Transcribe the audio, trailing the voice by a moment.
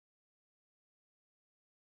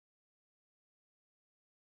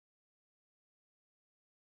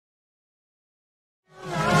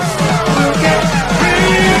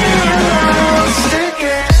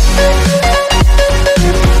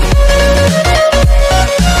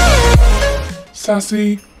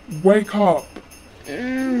Sassy, wake up.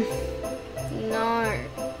 No.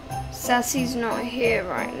 Sassy's not here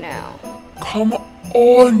right now. Come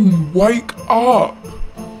on, wake up.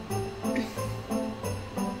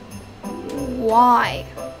 Why?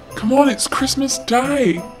 Come on, it's Christmas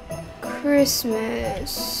Day.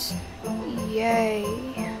 Christmas. Yay.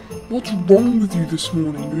 What's wrong with you this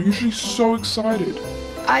morning? You're usually so excited.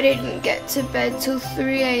 I didn't get to bed till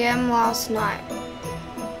 3 AM last night.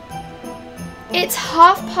 It's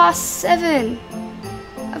 7:30.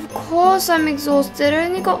 Of course I'm exhausted. I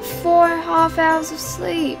only got 4.5 hours of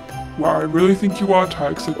sleep. Wow, I really think you are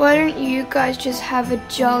tired. Why don't you guys just have a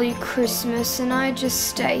jolly Christmas and I just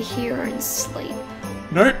stay here and sleep?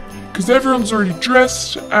 Nope, because everyone's already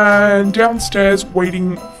dressed and downstairs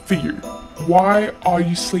waiting for you. Why are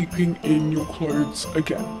you sleeping in your clothes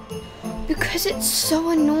again? Because it's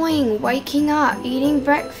so annoying waking up, eating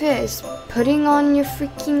breakfast, putting on your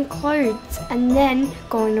freaking clothes, and then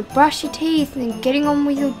going to brush your teeth and then getting on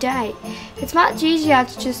with your day. It's much easier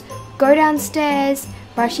to just go downstairs,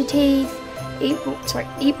 brush your teeth, eat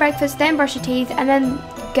breakfast, then brush your teeth, and then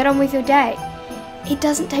get on with your day. It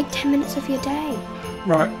doesn't take 10 minutes of your day.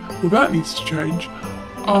 Right, well that needs to change.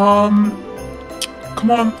 Come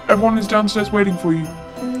on, everyone is downstairs waiting for you.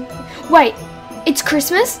 Wait, it's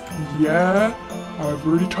Christmas? Yeah, I've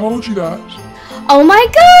already told you that. Oh my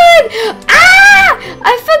god! Ah!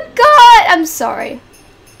 I forgot! I'm sorry.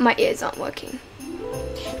 My ears aren't working.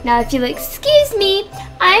 Now if you'll excuse me,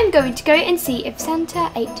 I am going to go and see if Santa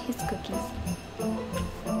ate his cookies.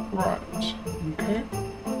 Right, okay.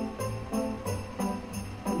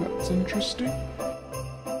 That's interesting.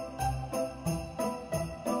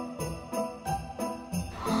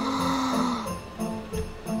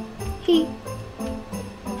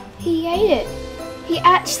 He ate it. He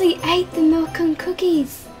actually ate the milk and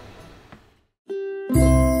cookies.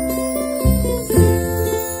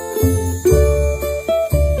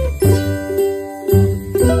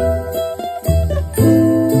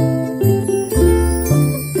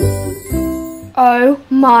 Oh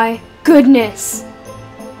my goodness.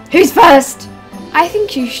 Who's first? I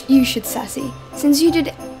think you should, Sassy, since you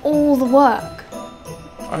did all the work.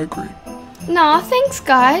 I agree. Nah, thanks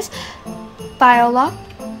guys. Viola,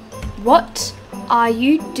 what are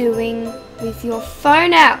you doing with your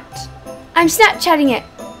phone out? I'm Snapchatting it.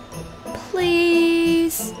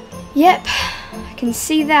 Please. Yep, I can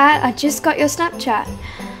see that. I just got your Snapchat.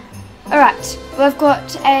 Alright, well I've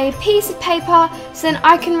got a piece of paper so then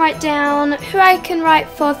I can write down who I can write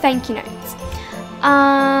for thank you notes.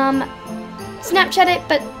 Snapchat it,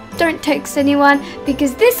 but don't text anyone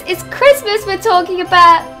because this is Christmas we're talking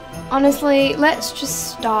about. Honestly, let's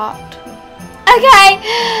just start. Okay,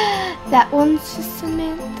 that one's for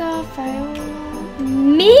Samantha, Viola,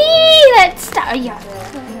 me. Let's start. Yeah.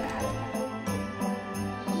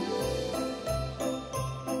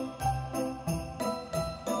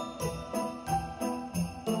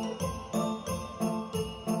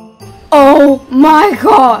 Oh my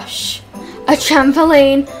gosh, a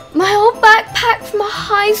trampoline, my old backpack from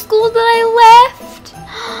high school that I left,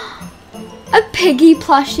 a piggy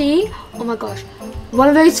plushie, oh my gosh, one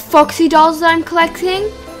of those foxy dolls that I'm collecting,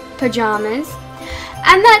 pajamas,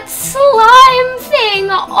 and that slime thing,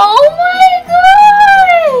 oh my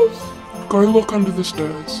gosh! Go look under the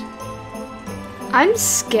stairs. I'm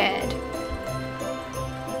scared.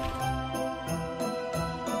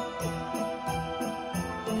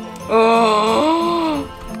 Oh!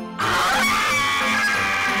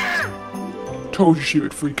 Told you she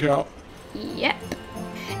would freak out. Yep.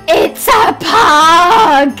 It's a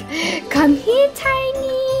pug! Come here,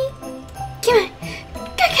 Tiny. Come on.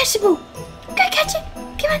 Go catch the ball. Go catch it.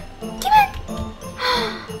 Come on. Come on.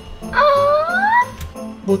 Aww.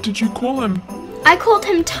 What did you call him? I called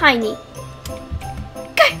him Tiny.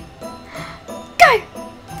 Go. Go.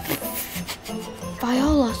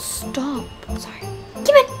 Viola, stop. Sorry.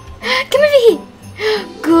 Come on. Come over here.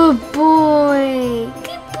 Good boy.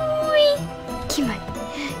 Good boy. Come on.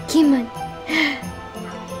 Come on.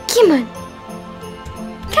 Come on.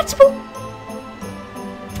 Catch the ball.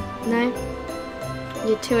 No?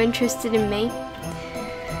 You're too interested in me?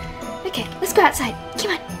 Okay, let's go outside.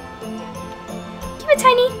 Come on. Come on,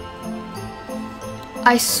 Tiny.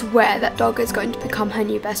 I swear that dog is going to become her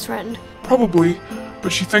new best friend. Probably,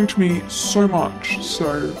 but she thanked me so much,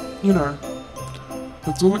 so, you know,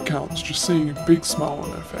 that's all that counts, just seeing a big smile on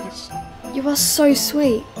her face. You are so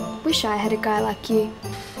sweet. Wish I had a guy like you.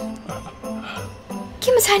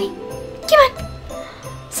 Come on, Tiny. Come on.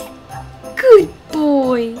 Good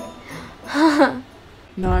boy.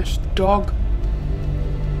 Nice dog.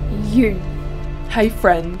 You. Hey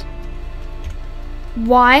friend.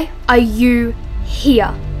 Why are you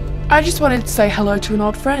here. I just wanted to say hello to an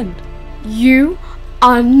old friend. You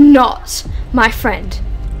are not my friend.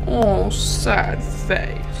 Oh, sad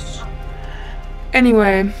face.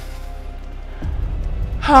 Anyway.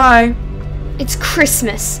 Hi. It's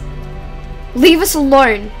Christmas. Leave us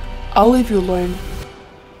alone. I'll leave you alone.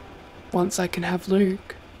 Once I can have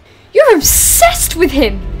Luke. You're obsessed with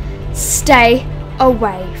him. Stay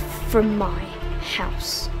away from my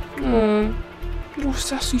house. Oh, little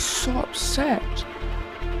Sassy's so upset.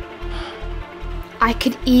 I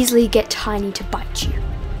could easily get Tiny to bite you.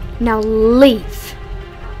 Now leave.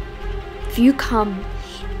 If you come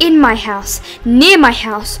in my house, near my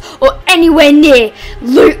house, or anywhere near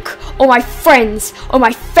Luke or my friends or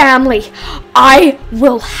my family, I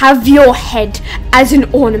will have your head as an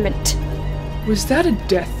ornament. Was that a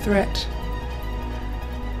death threat?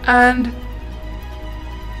 And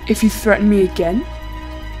if you threaten me again?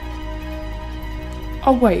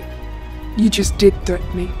 Oh wait, you just did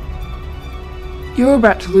threaten me. You're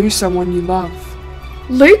about to lose someone you love.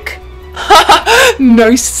 Luke?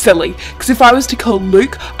 No, silly, because if I was to kill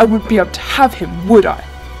Luke, I wouldn't be able to have him, would I?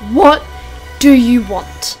 What do you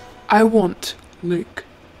want? I want Luke.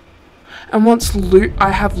 And once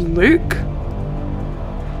I have Luke,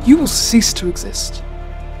 you will cease to exist.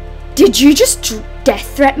 Did you just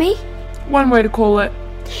death threat me? One way to call it.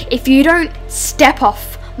 If you don't step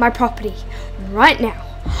off my property right now,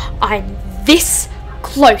 I'm this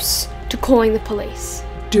close to calling the police.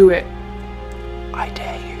 Do it. I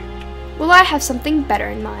dare you. Well, I have something better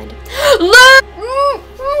in mind. Look!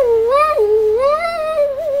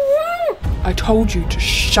 I told you to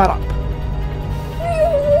shut up.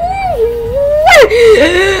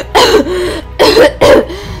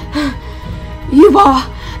 You are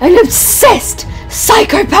an obsessed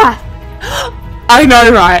psychopath. I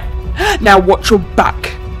know, right? Now watch your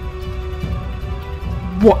back.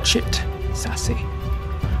 Watch it, Sassy.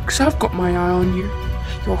 Because I've got my eye on you,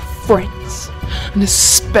 your friends, and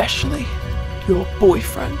especially your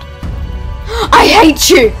boyfriend. I hate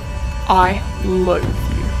you. I loathe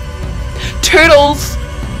you. Toodles!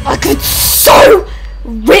 I could so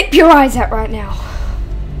rip your eyes out right now.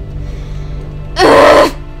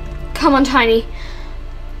 Ugh. Come on, Tiny.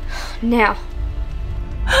 Now.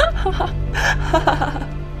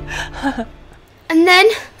 And then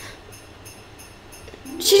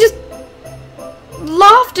she just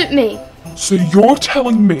laughed at me. So you're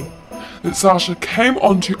telling me that Sasha came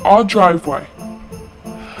onto our driveway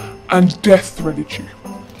and death threatened you?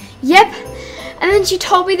 Yep. And then she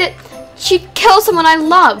told me that she'd kill someone I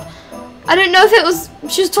love. I don't know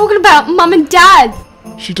if she was talking about Mum and Dad.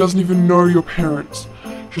 She doesn't even know your parents.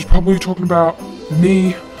 She's probably talking about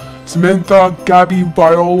me, Samantha, Gabby,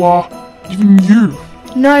 Viola, even you.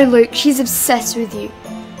 No, Luke, she's obsessed with you.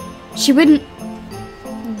 She wouldn't...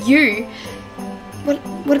 You?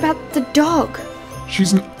 What about the dog?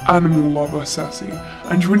 She's an animal lover, Sassy,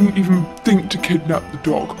 and she wouldn't even think to kidnap the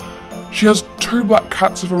dog. She has 2 black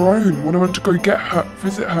cats of her own. When I went to go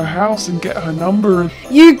visit her house and get her number and...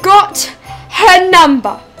 You got her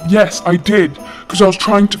number? Yes, I did, because I was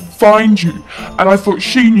trying to find you, and I thought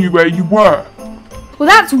she knew where you were. Well,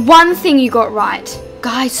 that's one thing you got right.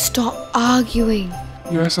 Guys, stop arguing.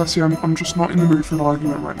 Yes, Sassy, I'm just not in the mood for an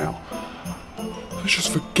argument right now. Let's just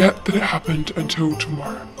forget that it happened until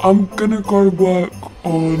tomorrow. I'm gonna go work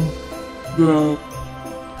on the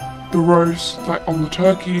roast, like on the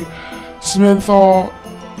turkey. Samantha,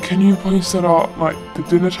 can you please set up like the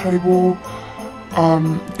dinner table?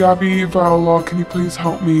 Gabby, Viola, can you please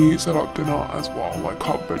help me set up dinner as well? Like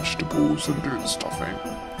cut vegetables and do the stuffing.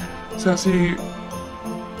 Sassy,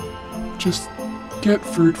 just get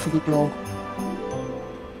food for the dog.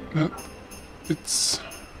 It's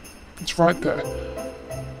right there.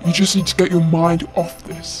 You just need to get your mind off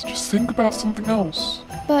this. Just think about something else.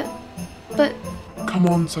 But... Come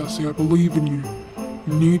on, Sassy, I believe in you.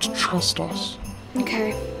 You need to trust us.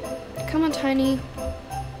 Okay. Come on, Tiny.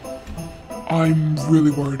 I'm really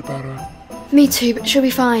worried about her. Me too, but she'll be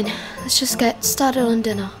fine. Let's just get started on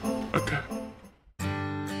dinner. Okay.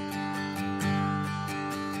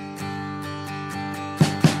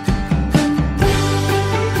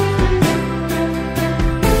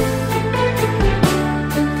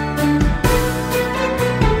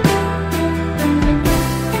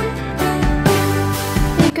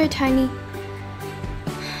 There you go, Tiny.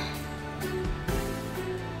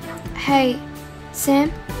 Hey,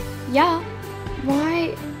 Sam? Yeah?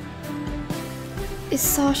 Why is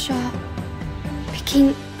Sasha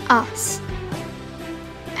picking us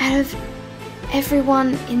out of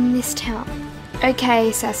everyone in this town?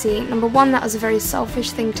 Okay, Sassy, number 1, that was a very selfish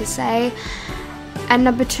thing to say. And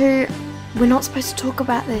number 2, we're not supposed to talk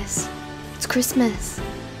about this. It's Christmas.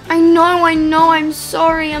 I know, I'm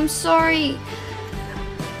sorry,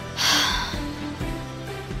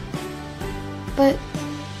 But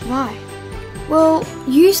why? Well,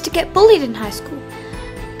 you used to get bullied in high school,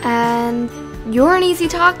 and you're an easy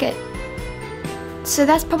target. So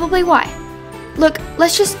that's probably why. Look,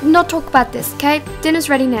 let's just not talk about this, okay? Dinner's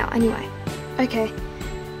ready now, anyway. Okay.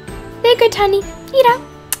 There you go, Tiny. Eat up.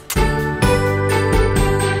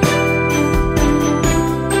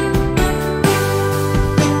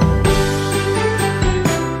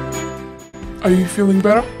 Are you feeling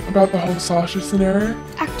better about the whole Sasha scenario?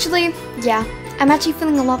 Actually, yeah. I'm actually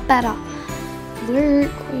feeling a lot better.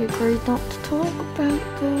 Luke, we agreed not to talk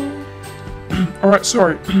about this. Alright,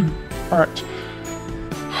 sorry. Alright.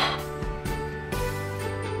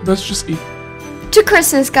 Let's just eat. To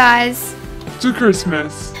Christmas, guys. To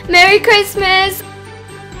Christmas. Merry Christmas!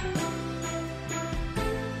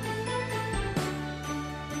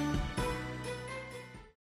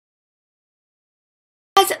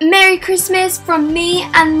 Guys, Merry Christmas from me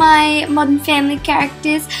and my Modern Family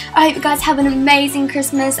characters. I hope you guys have an amazing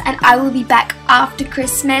Christmas, and I will be back after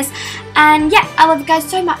Christmas. And yeah, I love you guys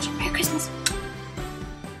so much. Merry Christmas.